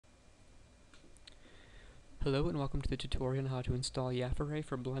Hello and welcome to the tutorial on how to install Yafaray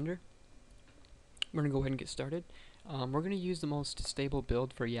for Blender. We're going to go ahead and get started. We're going to use the most stable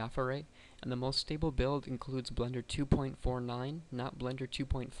build for Yafaray, and the most stable build includes Blender 2.49, not Blender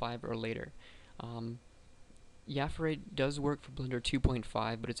 2.5 or later. Yafaray does work for Blender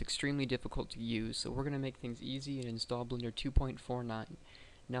 2.5, but it's extremely difficult to use, so we're going to make things easy and install Blender 2.49.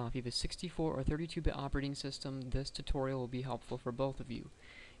 Now, if you have a 64 or 32-bit operating system, this tutorial will be helpful for both of you.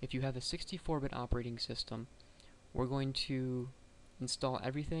 If you have a 64-bit operating system, we're going to install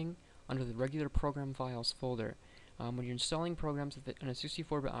everything under the regular program files folder. When you're installing programs on a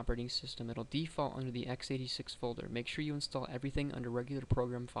 64-bit operating system, it'll default under the x86 folder. Make sure you install everything under regular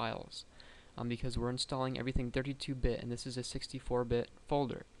program files, because we're installing everything 32-bit, and this is a 64-bit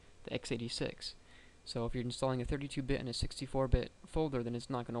folder, the x86. So if you're installing a 32-bit and a 64-bit folder, then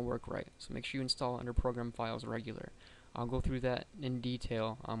it's not going to work right. So make sure you install it under program files regular. I'll go through that in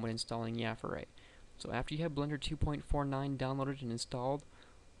detail when installing Yafaray. So after you have Blender 2.49 downloaded and installed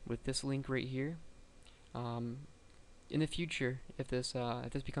with this link right here, in the future, if this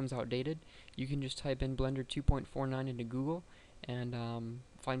becomes outdated, you can just type in Blender 2.49 into Google and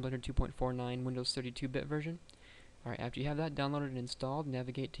find Blender 2.49 Windows 32-bit version. Alright, after you have that downloaded and installed,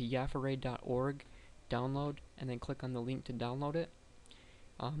 navigate to yafaray.org, download, and then click on the link to download it.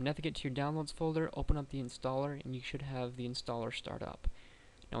 Navigate to your downloads folder, open up the installer, and you should have the installer start up.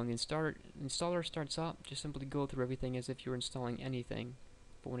 Now when the installer starts up, just simply go through everything as if you were installing anything.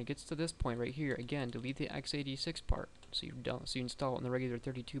 But when it gets to this point right here, again, delete the x86 part, so you install it in the regular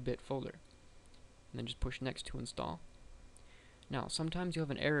 32-bit folder. And then just push next to install. Now, sometimes you'll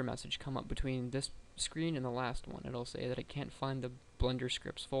have an error message come up between this screen and the last one. It'll say that it can't find the Blender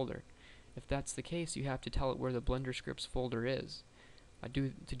scripts folder. If that's the case, you have to tell it where the Blender scripts folder is.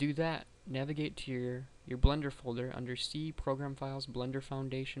 To do that, navigate to your Blender folder under C, Program Files, Blender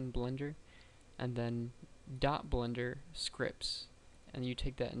Foundation, Blender, and then .blender scripts. And you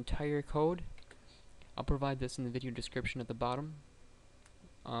take that entire code. I'll provide this in the video description at the bottom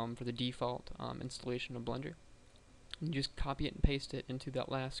for the default installation of Blender. And just copy it and paste it into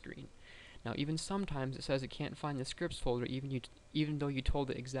that last screen. Now, even sometimes it says it can't find the scripts folder even though you told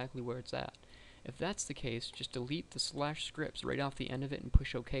it exactly where it's at. If that's the case, just delete the /scripts right off the end of it and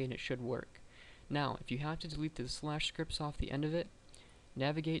push OK and it should work. Now, if you have to delete the /scripts off the end of it,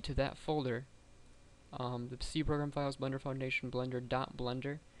 navigate to that folder, the C Program Files, Blender Foundation,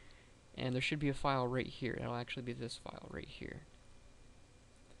 Blender, and there should be a file right here. It'll actually be this file right here.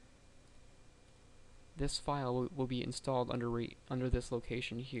 This file will be installed under this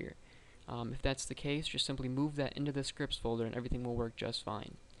location here. If that's the case, just simply move that into the scripts folder and everything will work just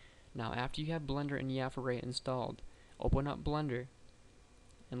fine. Now, after you have Blender and Yafaray installed, open up Blender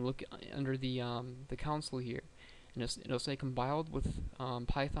and look under the console here, and it'll say compiled with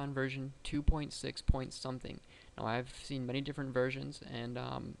Python version 2.6 point something. Now, I've seen many different versions, and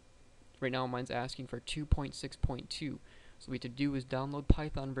right now mine's asking for 2.6.2. So what we have to do is download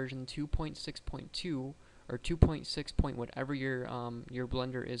Python version 2.6.2 or 2.6 point whatever your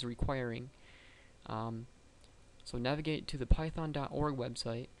Blender is requiring. So navigate to the python.org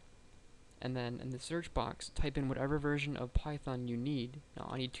website, and then in the search box, type in whatever version of Python you need. Now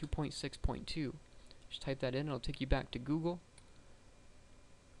I need 2.6.2. Just type that in, it'll take you back to Google.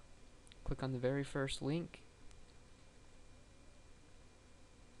 Click on the very first link,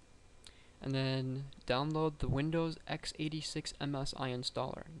 and then download the Windows x86 MSI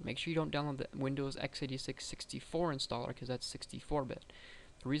installer. Make sure you don't download the Windows x86 64 installer, because that's 64-bit.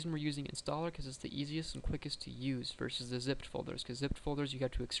 The reason we're using installer because it's the easiest and quickest to use versus the zipped folders, because zipped folders you have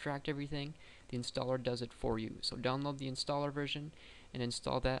to extract everything. The installer does it for you. So download the installer version and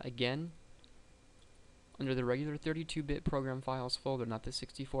install that again under the regular 32-bit program files folder, not the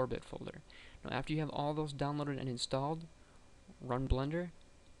 64-bit folder. Now after you have all those downloaded and installed, run Blender,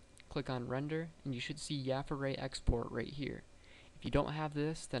 click on render, and you should see Yafaray export right here. If you don't have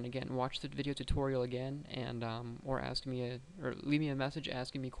this, then again, watch the video tutorial again, and or leave me a message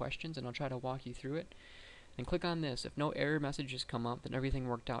asking me questions, and I'll try to walk you through it. And click on this. If no error messages come up, then everything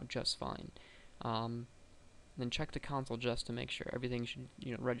worked out just fine. Then check the console just to make sure everything should,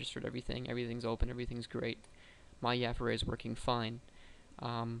 registered everything's open, everything's great. My Yafaray is working fine.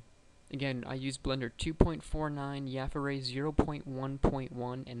 Again, I use Blender 2.49, Yafaray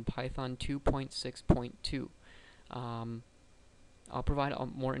 0.1.1, and Python 2.6.2. I'll provide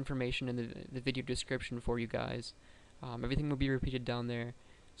more information in the video description for you guys. Everything will be repeated down there.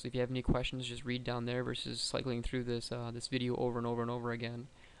 So if you have any questions, just read down there versus cycling through this video over and over and over again.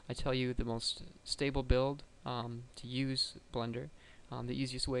 I tell you the most stable build to use Blender, the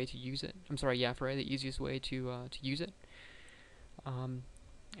easiest way to use it. I'm sorry, Yafaray, the easiest way to use it.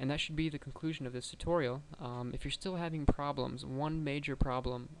 And that should be the conclusion of this tutorial. If you're still having problems, one major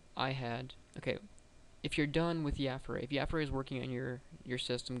problem I had, okay, if you're done with Yafaray, if Yafaray is working on your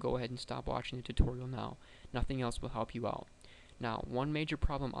system, go ahead and stop watching the tutorial now. Nothing else will help you out. Now, one major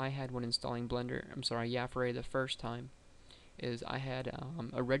problem I had when installing Yafaray the first time is I had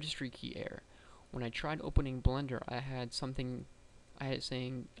a registry key error. When I tried opening Blender, I had it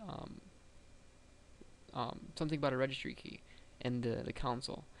saying something about a registry key in the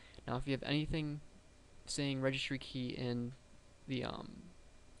console. Now, if you have anything saying registry key in the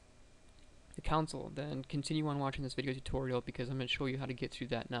console, then continue on watching this video tutorial because I'm going to show you how to get through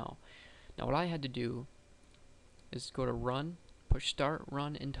that now. Now, what I had to do is go to Run, push Start,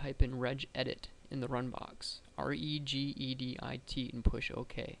 Run, and type in regedit in the Run box, regedit, and push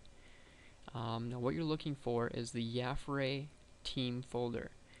OK. Now, what you're looking for is the Yafaray team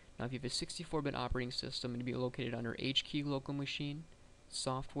folder. Now, if you have a 64-bit operating system, it'll be located under HKey local machine,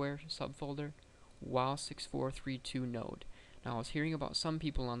 software subfolder, WOW6432 node. Now, I was hearing about some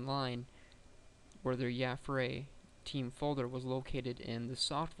people online where their Yafaray team folder was located in the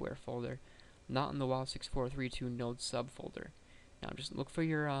software folder, not in the WOW6432 node subfolder. Now, just look for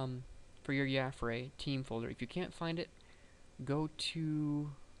your Yafaray team folder. If you can't find it, go to,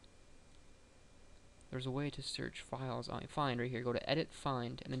 there's a way to search files on find right here. Go to edit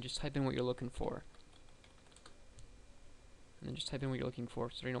find and then just type in what you're looking for.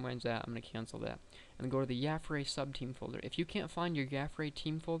 So you know mine's that. I'm going to cancel that. And then go to the Yafaray subteam folder. If you can't find your Yafaray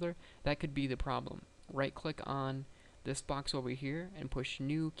team folder, that could be the problem. Right click on this box over here and push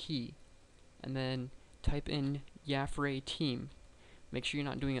new key. And then type in Yafaray team. Make sure you're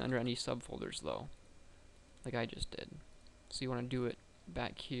not doing it under any subfolders though, like I just did. So you want to do it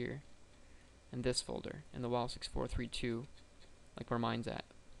back here in this folder, in the WOW6432, like where mine's at.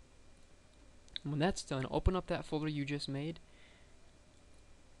 And when that's done, open up that folder you just made,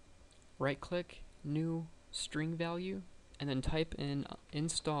 right click, new string value, and then type in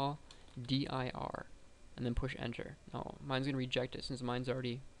install dir, and then push enter. Now, mine's going to reject it since mine's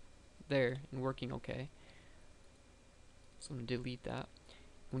already there and working okay. So I'm going to delete that.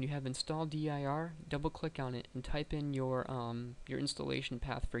 When you have install dir, double click on it and type in your installation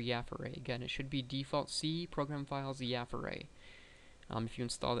path for Yafaray. Again, it should be default C program files Yafaray. If you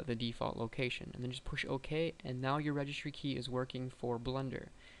installed at the default location, and then just push OK, and now your registry key is working for Blender.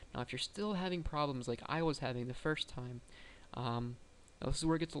 Now, if you're still having problems like I was having the first time, this is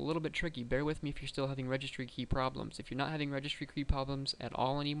where it gets a little bit tricky. Bear with me if you're still having registry key problems. If you're not having registry key problems at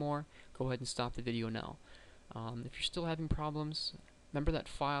all anymore, go ahead and stop the video now. If you're still having problems, remember that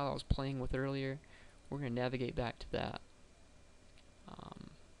file I was playing with earlier? We're going to navigate back to that.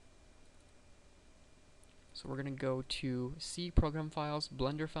 So we're going to go to C Program Files,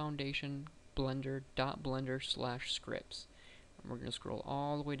 Blender Foundation, blender.blender/scripts. And we're going to scroll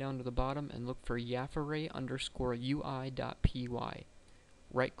all the way down to the bottom and look for Yafaray_UI.py.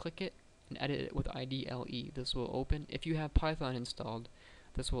 Right click it and edit it with IDLE. This will open, if you have Python installed,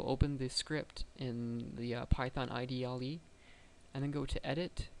 this will open the script in the Python IDLE, and then go to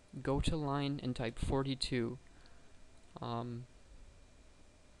edit, go to line and type 42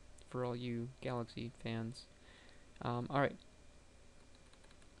 for all you Galaxy fans. Alright.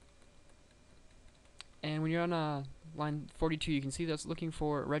 And when you're on line 42, you can see that's looking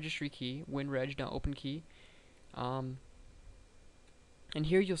for registry key, winreg.openKey. And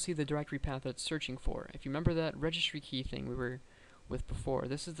here you'll see the directory path that it's searching for. If you remember that registry key thing we were with before,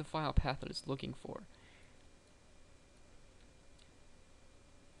 this is the file path that it's looking for.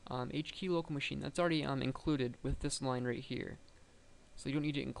 HKey local machine, that's already included with this line right here. So you don't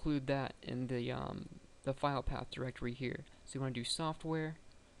need to include that in the file path directory here. So you want to do software.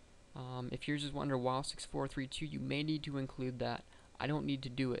 If yours is under WOW6432, you may need to include that. I don't need to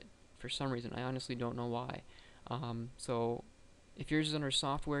do it for some reason. I honestly don't know why. So if yours is under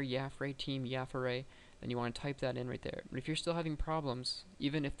software, Yafaray team, Yafaray, then you want to type that in right there. But if you're still having problems,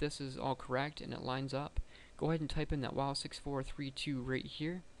 even if this is all correct and it lines up, go ahead and type in that WOW6432 right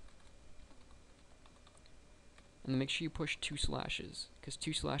here. And then make sure you push 2 slashes, because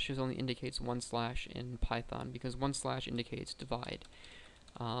 2 slashes only indicates 1 slash in Python, because 1 slash indicates divide.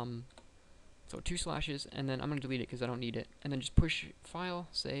 So 2 slashes, and then I'm going to delete it because I don't need it. And then just push File,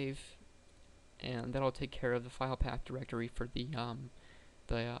 Save, and that'll take care of the file path directory for the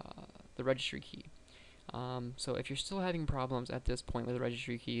registry key. So if you're still having problems at this point with the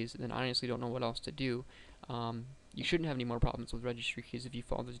registry keys, then I honestly don't know what else to do. You shouldn't have any more problems with registry keys if you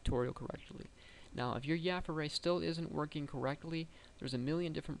follow the tutorial correctly. Now, if your Yafaray still isn't working correctly, there's a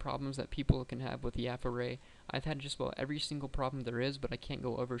million different problems that people can have with Yafaray. I've had just about every single problem there is, but I can't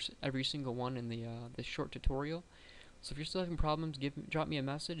go over every single one in this short tutorial. So if you're still having problems, drop me a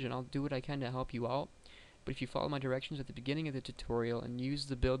message and I'll do what I can to help you out. But if you follow my directions at the beginning of the tutorial and use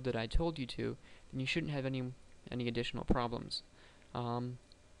the build that I told you to, then you shouldn't have any additional problems.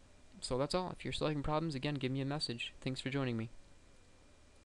 So that's all. If you're still having problems, again, give me a message. Thanks for joining me.